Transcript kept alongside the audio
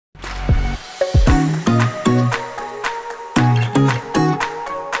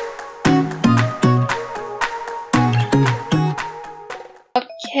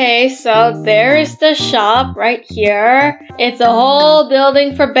Okay, so there's the shop right here. It's a whole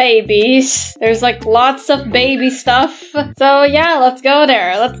building for babies. There's like lots of baby stuff. So yeah, let's go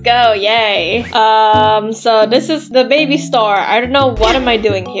there. Let's go, yay. So this is the baby store. I don't know what am I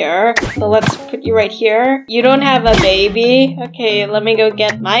doing here. So let's put you right here. You don't have a baby. Okay, let me go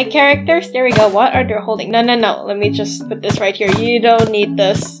get my characters. There we go. What are they holding? No. Let me just put this right here. You don't need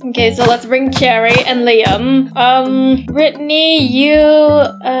this. Okay, so let's bring Cherry and Liam. Brittany,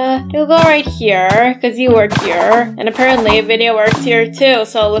 you'll go right here because you work here. And apparently video works here too.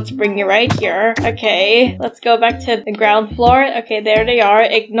 So let's bring you right here. Okay, let's go back to the ground floor. Okay, there they are.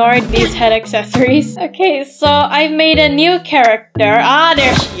 Ignore these head accessories. Okay, so I made a new character. Ah,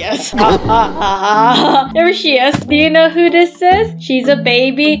 there she is. There she is. Do you know who this is? She's a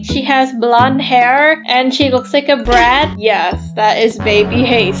baby. She has blonde hair and she looks like a brat. Yes, that is baby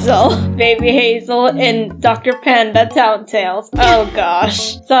Hazel. Baby Hazel in Dr. Panda Town Tales. Oh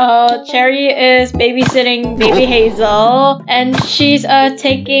gosh. So Cherry is babysitting baby Hazel and she's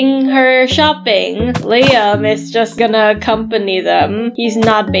taking her shopping. Liam is just gonna accompany them. He's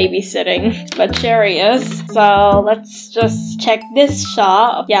not babysitting, but Cherry is. So let's just check this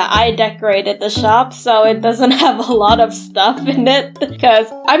shop. Yeah, I decorated the shop so it doesn't have a lot of stuff in it because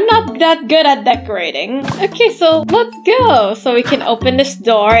I'm not that good at decorating. Okay, so let's go. So we can open this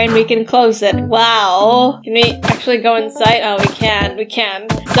door and we can close it. Wow. Can we actually go inside? Oh, we can.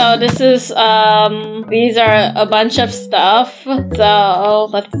 So this is, these are a bunch of stuff. So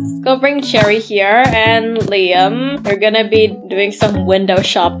let's go bring Cherry here and Liam. We're gonna be doing some window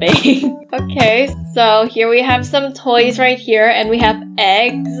shopping. Okay, so here we have some toys right here and we have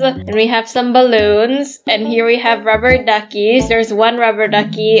eggs and we have some balloons and here we have rubber duckies. There's one rubber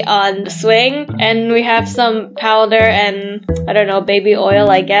ducky on the swing and we have some powder and I don't know, baby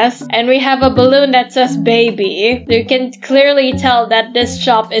oil I guess. And we have a balloon that says baby. You can clearly tell that this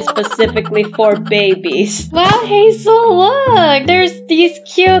shop is specifically for babies. Wow, Hazel, look! There's these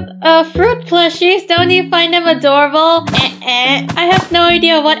cute fruit plushies. Don't you find them adorable? I have no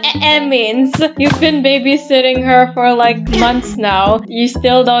idea what means. You've been babysitting her for like months now. You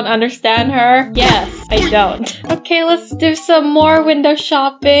still don't understand her? Yes, I don't. Okay, let's do some more window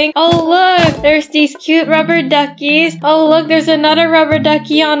shopping. Oh look, there's these cute rubber duckies. Oh look, there's another rubber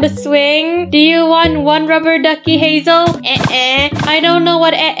ducky on the swing. Do you want one rubber ducky, Hazel? I don't know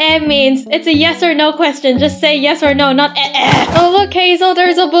what means. It's a yes or no question. Just say yes or no, not Oh look, Hazel,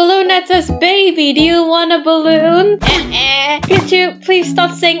 there's a balloon that says baby. Do you want a balloon? Could you please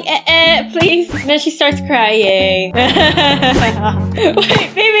stop saying please? And then she starts crying. Wait,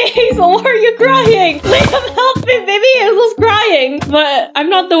 baby Hazel, why are you crying? Liam, help me, baby Hazel's crying. But I'm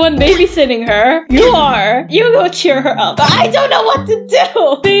not the one babysitting her. You are. You go cheer her up. I don't know what to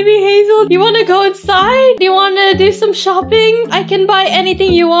do. Baby Hazel, you want to go inside? Do you want to do some shopping? I can buy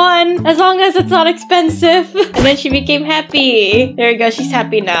anything you want as long as it's not expensive. And then she became happy. There you go, she's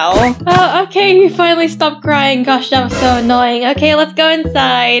happy now. Oh, okay, you finally stopped crying. Gosh, that was so annoying. Okay, let's go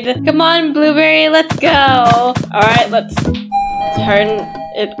inside. Come on, Blueberry, let's go. Alright, let's turn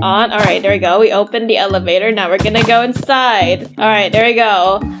it on. Alright, there we go. We opened the elevator. Now we're gonna go inside. Alright, there we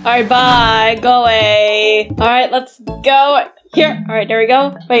go. Alright, bye. Go away. Alright, let's go. Here. Alright, there we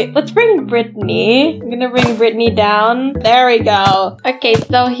go. Wait, let's bring Brittany. I'm gonna bring Brittany down. There we go. Okay,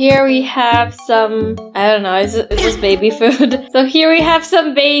 so here we have some... I don't know. Is this baby food? So here we have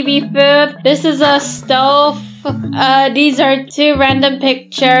some baby food. This is a stove. These are two random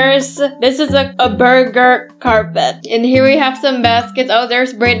pictures. This is a burger carpet. And here we have some baskets. Oh,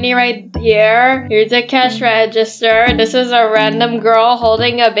 there's Brittany right here. Here's a cash register. This is a random girl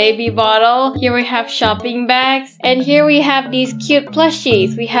holding a baby bottle. Here we have shopping bags. And here we have these cute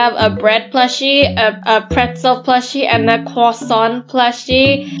plushies. We have a bread plushie, a pretzel plushie, and a croissant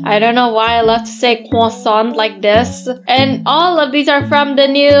plushie. I don't know why I love to say croissant like this. And all of these are from the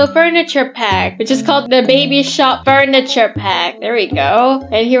new furniture pack, which is called the Baby Shop Furniture Pack. There we go.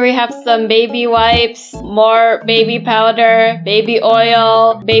 And here we have some baby wipes, more baby powder, baby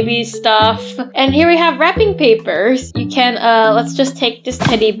oil, baby stuff. And here we have wrapping papers. You can, let's just take this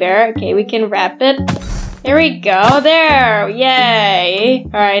teddy bear. Okay, we can wrap it. There we go. There. Yay.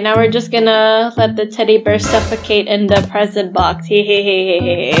 Alright, now we're just gonna let the teddy bear suffocate in the present box.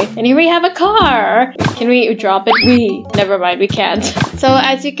 And here we have a car. Can we drop it? Never mind, we can't. So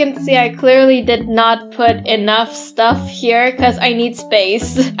as you can see, I clearly did not put enough stuff here because I need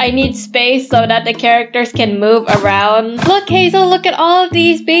space. I need space so that the characters can move around. Look, Hazel, look at all of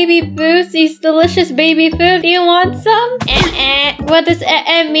these baby foods, these delicious baby food. Do you want some? What does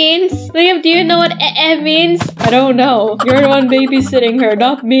means? Liam, do you know what means? means? I don't know. You're the one babysitting her,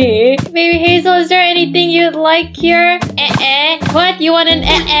 not me. Baby Hazel, is there anything you'd like here? What? You want an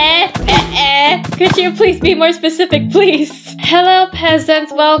Could you please be more specific, please? Hello,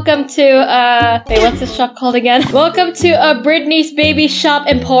 peasants. Welcome to, wait, what's this shop called again? Welcome to Brittany's Baby Shop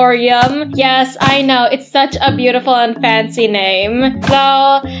Emporium. Yes, I know. It's such a beautiful and fancy name.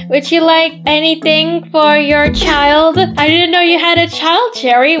 So, would you like anything for your child? I didn't know you had a child,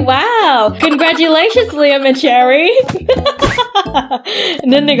 Cherry. Wow. Congratulations, Liam and Cherry.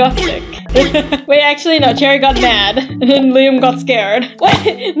 And then they got sick. Wait, actually, no. Cherry got mad. And then Liam got scared.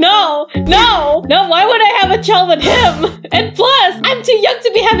 Wait, no. Why would I have a child with him? And plus, I'm too young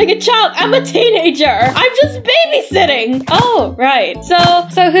to be having a child. I'm a teenager. I'm just babysitting. Oh, right.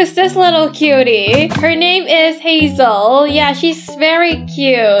 So who's this little cutie? Her name is Hazel. Yeah, she's very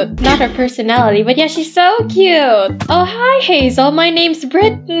cute. Not her personality, but yeah, she's so cute. Oh, hi, Hazel. My name's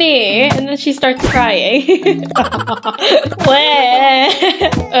Brittany. And then she starts crying.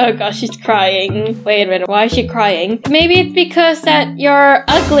 Oh gosh, she's crying. Wait a minute, why is she crying? Maybe it's because that you're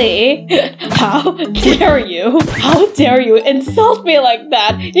ugly. How dare you? How dare you insult me like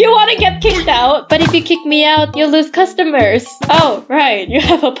that? You want to get kicked out? But if you kick me out, you'll lose customers. Oh, right, you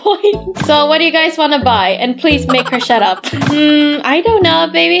have a point. So what do you guys want to buy? And please make her shut up. I don't know,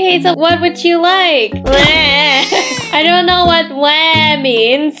 baby Hazel. What would you like? I don't know what wah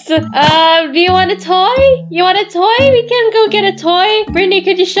means. Do you want a toy? You want a toy? We can go get a toy. Brittany,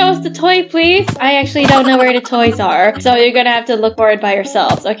 could you show us the toy, please? I actually don't know where the toys are, so you're gonna have to look for it by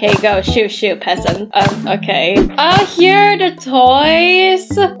yourselves. Okay, go. Shoot, peasant. Okay. Oh, here are the toys.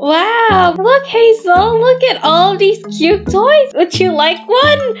 Wow. Look, Hazel. Look at all these cute toys. Would you like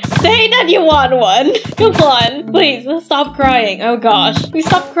one? Say that you want one. Come on. Please, stop crying. Oh, gosh. Please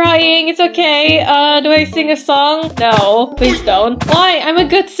stop crying. It's okay. Do I sing a song? No. Please don't. Why? I'm a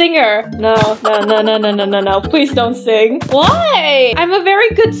good singer. No. Please don't sing. Why? I'm a very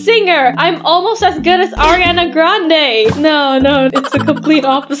good singer. I'm almost as good as Ariana Grande. No. It's the complete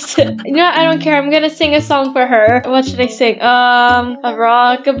opposite. You know, I don't care. I'm gonna sing a song for her. What should I sing? A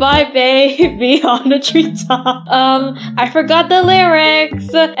rock-a-bye baby on a treetop. I forgot the lyrics.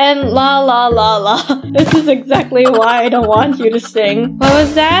 And la la la la. This is exactly why I don't want you to sing. What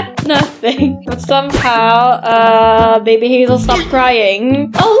was that? Nothing. But somehow, baby Hazel stopped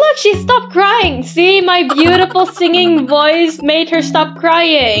crying. Oh, look, she stopped crying. See, my beautiful singing voice made her stop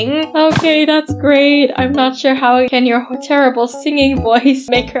crying. Okay, that's great. I'm not sure how can your terrible singing voice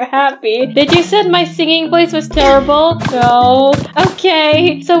make her happy. Did you say my singing voice was terrible? No.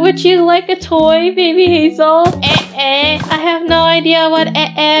 Okay, so would you like a toy, baby Hazel? I have no idea what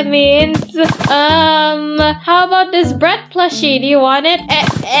means. How about this bread plushie? Do you want it?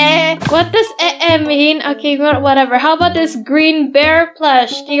 What does mean? Okay, whatever. How about this green bear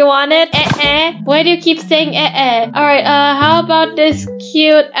plush? Do you want it? Why do you keep saying Alright, how about this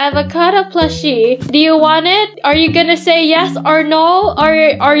cute avocado plushie? Do you want it? Are you gonna say yes or no?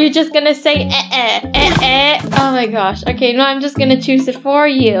 Or are you just gonna say Oh my gosh. Okay, no, I'm just gonna choose it for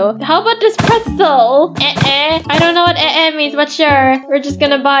you. How about this pretzel? I don't know what means, but sure. We're just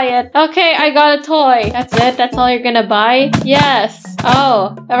gonna buy it. Okay, I got a toy. That's it? That's all you're gonna buy? Yes.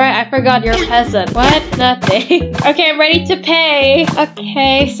 Oh, alright, I forgot you're a peasant. What? Nothing. Okay, I'm ready to pay.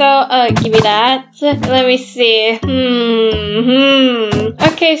 Okay, so, give me that. Let me see.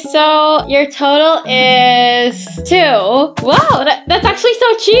 Okay, so your total is 2. Wow, that's actually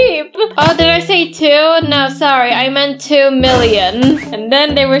so cheap. Oh, did I say 2? No, sorry, I meant 2 million. And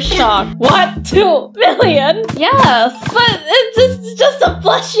then they were shocked. What? 2 million? Yes, but it's just a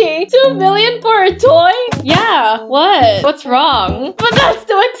plushie. 2 million for a toy? Yeah, what? What's wrong? But that's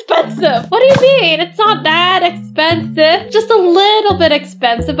too expensive. What do you mean? It's not that expensive. Just a little bit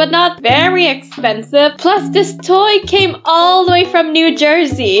expensive, but not very expensive. Plus, this toy came all the way from New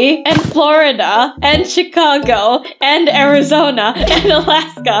Jersey and Florida and Chicago and Arizona and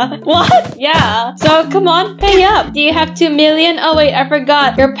Alaska. What? Yeah. So come on, pay up. Do you have 2 million? Oh wait, I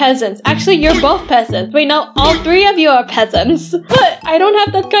forgot. You're peasants. Actually, you're both peasants. Wait, no, all 3 of you are peasants. But I don't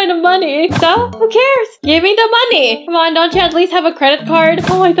have that kind of money. So who cares? Give me the money. Come on, don't you at least have a credit card?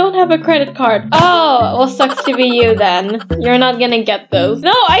 Oh, I don't have a credit card. Oh, well, sucks to be you then. You're not gonna get those.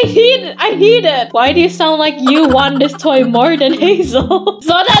 No, I need it. Why do you sound like you want this toy more than Hazel?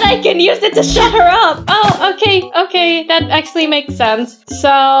 so that I can use it to shut her up. Oh, okay, that actually makes sense.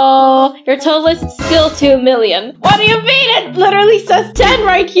 So your total is still 2 million. What do you mean? It literally says 10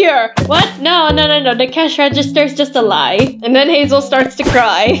 right here. What? No. The cash register is just a lie. And then Hazel starts to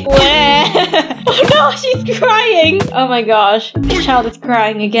cry. Oh no, she's crying. Oh my gosh, the child is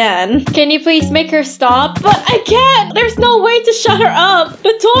crying again. Can you please make her stop? But I can't. There's no way to shut her up.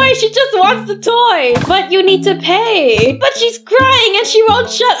 The toy, she just wants the toy. But you need to pay. But she's crying and she won't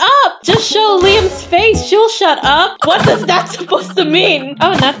shut up. Just show Liam's face, she'll shut up. What does that supposed to mean?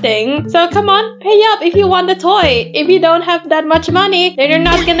 Oh, nothing. So come on, pay up if you want the toy. If you don't have that much money, then you're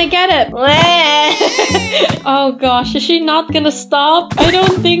not gonna get it. Oh gosh, is she not gonna stop? I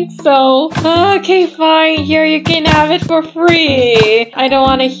don't think so. Okay, fine. Here, you can have it for free. I don't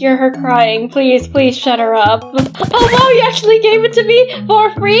want to hear her crying. Please shut her up. Oh wow, you actually gave it to me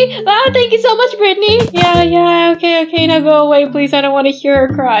for free? Wow, thank you so much, Brittany. Yeah, okay, now go away, please. I don't want to hear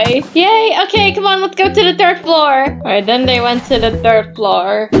her cry. Yay, okay, come on, let's go to the 3rd floor. Alright, then they went to the 3rd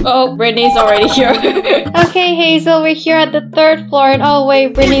floor. Oh, Brittany's already here. Okay, Hazel, we're here at the 3rd floor. And oh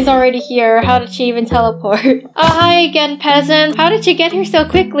wait, Brittany's already here. How did she even teleport? Oh, hi again, peasant. How did you get here so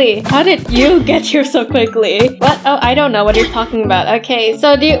quickly? How did you get here so quickly? What? Oh, I don't know what you're talking about. Okay,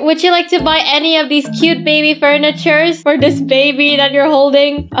 so would you like to buy any of these cute baby furnitures for this baby that you're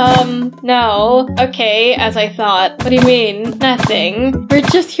holding? No. Okay, as I thought. What do you mean? Nothing. We're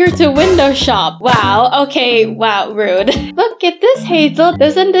just here to window shop. Wow, okay, wow, rude. Look at this, Hazel.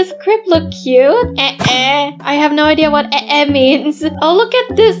 Doesn't this crib look cute? I have no idea what means. Oh, look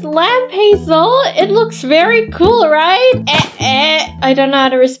at this lamp, Hazel. It looks very cool, right? I don't know how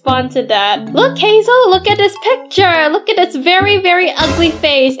to respond to that. Look, Hazel, look at this picture. Look at this very, very ugly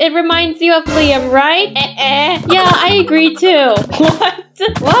face. It reminds you of Liam, right? Yeah, I agree too.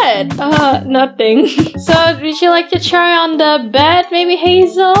 What? Nothing. So, would you like to try on the bed, maybe,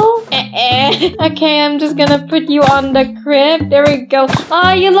 Hazel? Okay, I'm just gonna put you on the crib. There we go.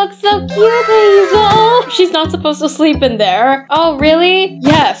 Oh, you look so cute, Hazel. She's not supposed to sleep in there. Oh, really?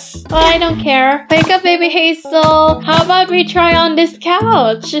 Yes. Oh, I don't care. Wake up, baby Hazel. How about we try on this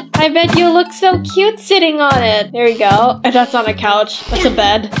couch? I bet you look so cute sitting on it. There you go. That's not a couch. That's a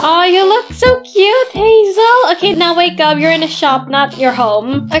bed. Oh, you look so cute, Hazel. Okay, now wake up. You're in a shop, not your home.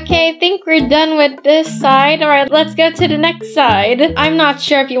 Okay, I think we're done with this side. Alright, let's go to the next side. I'm not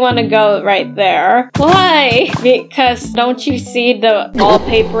sure if you want to go right there. Why? Because don't you see the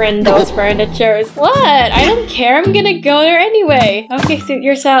wallpaper in those furnitures? What? I don't care. I'm gonna go there anyway. Okay, suit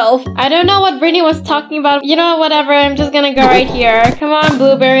yourself. I don't know what Brittany was talking about. You know, whatever. I'm just gonna go right here. Come on,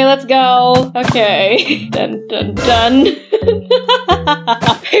 Blueberry. Let's go. Okay. Dun.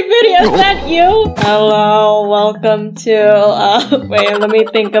 Hey, Brittany, is that you? Hello. Welcome to, wait, let me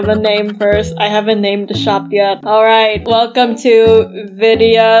think of a name first. I haven't named the shop yet. Alright. Welcome to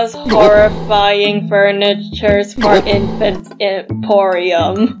Vidya's Horrifying Furnitures for Infants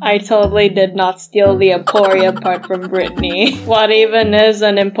Emporium. I totally did not steal the Emporium part from Brittany. What even is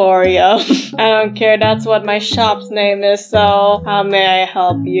an Emporium? I don't care, that's what my shop's name is, so how may I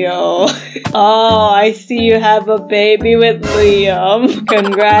help you? Oh, I see you have a baby with Liam.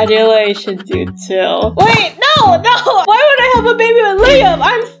 Congratulations, you two. Wait, no! Why would I have a baby with Liam?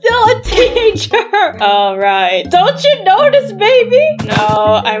 I'm still a teenager! Alright. Don't you know this baby?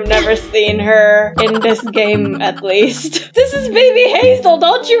 No, I've never seen her in this game, at least. This is baby Hazel,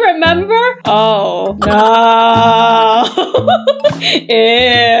 don't you remember? Oh, no.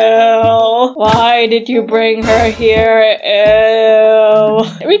 Ew. Why did you bring her here? Ew.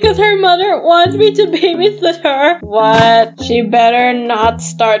 Because her mother wants me to babysit her. What? She better not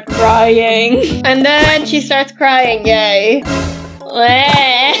start crying. And then she starts crying, yay.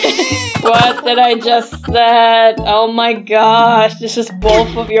 What did I just said? Oh my gosh, this is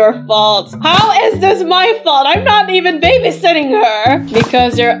both of your faults. How is this my fault? I'm not even babysitting her.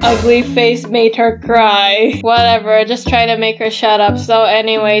 Because your ugly face made her cry. Whatever, just try to make her shut up. So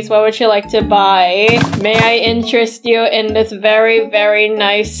anyways, what would you like to buy? May I interest you in this very, very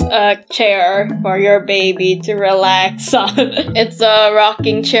nice chair for your baby to relax on? It's a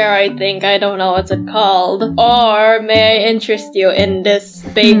rocking chair, I think. I don't know what's it called. Or may I interest you in this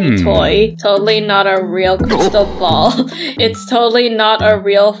baby toy? Totally not a real crystal ball. It's totally not a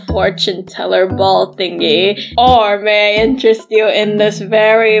real fortune teller ball thingy. Or may I interest you in this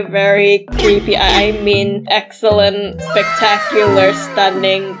very, very creepy, I mean excellent, spectacular,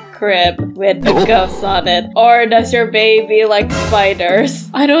 stunning, crib with a ghost on it? Or does your baby like spiders?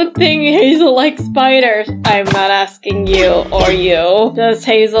 I don't think Hazel likes spiders. I'm not asking you or you. Does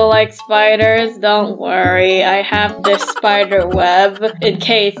Hazel like spiders? Don't worry, I have this spider web in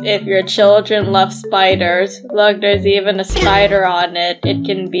case if your children love spiders. Look, there's even a spider on it. It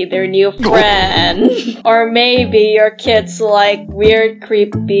can be their new friend. Or maybe your kids like weird,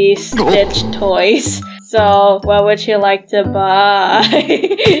 creepy Stitch toys. So, what would you like to buy?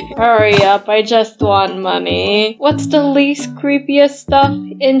 Hurry up, I just want money. What's the least creepiest stuff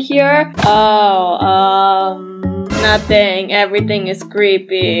in here? Nothing. Everything is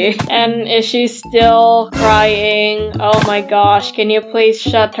creepy. And is she still crying? Oh my gosh, can you please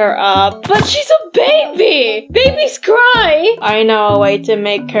shut her up? But she's a baby! Babies cry! I know a way to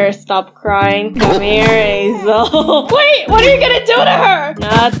make her stop crying. Come here, Hazel. Wait, what are you gonna do to her?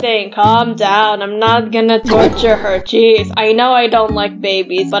 Nothing. Calm down. I'm not gonna torture her. Jeez, I know I don't like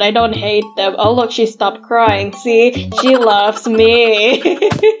babies, but I don't hate them. Oh look, she stopped crying. See? She loves me.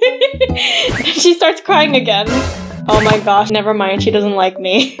 She starts crying again. Oh my gosh, never mind, she doesn't like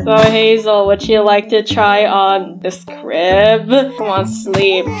me. So Hazel, would you like to try on this crib? Come on,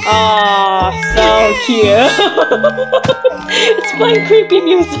 sleep. Aw, so cute. It's playing creepy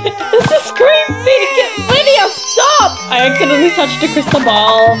music. This is creepy. Lydia, stop! I accidentally touched the crystal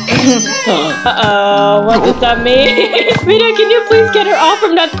ball. Uh-oh, what does that mean? Lydia, can you please get her off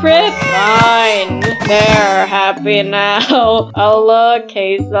from that crib? Fine. They're happy now. Oh look,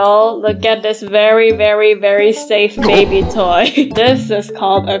 Hazel. Look at this very, very, very safe baby toy. This is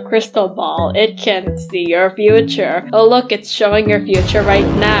called a crystal ball. It can see your future. Oh look, it's showing your future right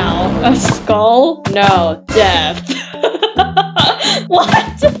now. A skull? No, death. What?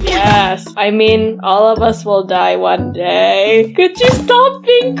 Yes, I mean, all of us will die one day. Could you stop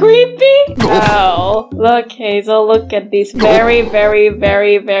being creepy? No. Look, Hazel, look at these very, very,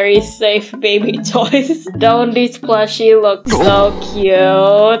 very, very safe baby toys. Don't these plushie look so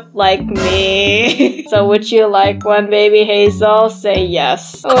cute? Like me. So would you like one, baby Hazel? Say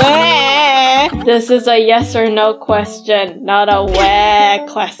yes. This is a yes or no question, not a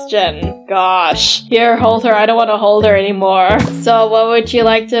wah question. Gosh. Here, hold her. I don't want to hold her anymore. So what would you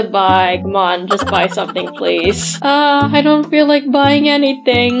like to buy? Come on, just buy something, please. I don't feel like buying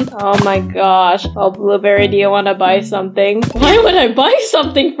anything. Oh my gosh. Oh, Blueberry, do you want to buy something? Why would I buy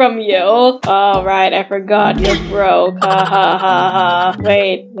something from you? Oh, right, I forgot. You're broke. Ha ha ha ha.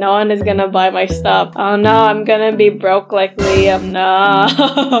 Wait, no one is gonna buy my stuff. Oh no, I'm gonna be broke like Liam.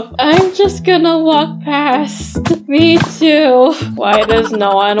 No. I'm just gonna walk past. Me too. Why does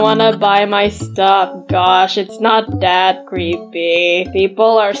no one wanna buy my stuff? Gosh, it's not that creepy.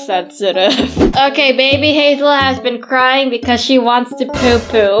 People are sensitive. Okay, baby Hazel has been crying because she wants to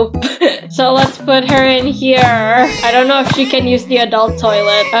poo-poo. So let's put her in here. I don't know if she can use the adult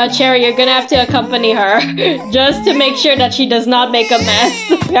toilet. Cherry, you're gonna have to accompany her. Just to make sure that she does not make a mess.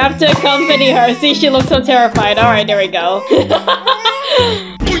 You have to accompany her. See, she looks so terrified. Alright, there we go.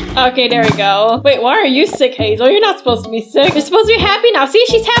 Okay, there we go. Wait, why are you sick, Hazel? You're not supposed to be sick. You're supposed to be happy now. See,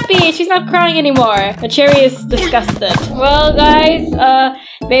 she's happy. She's not crying anymore. The Cherry is disgusted. Well, guys,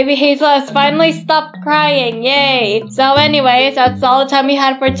 baby Hazel has finally stopped crying. Yay. So anyways, that's all the time we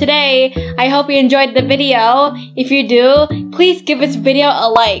had for today. I hope you enjoyed the video. If you do, please give this video a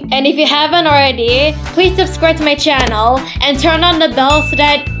like. And if you haven't already, please subscribe to my channel and turn on the bell so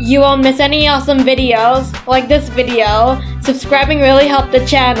that you won't miss any awesome videos like this video. Subscribing really helped the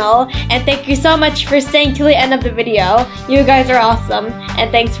channel, and thank you so much for staying till the end of the video. You guys are awesome,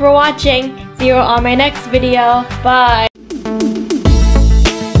 and thanks for watching. See you on my next video. Bye!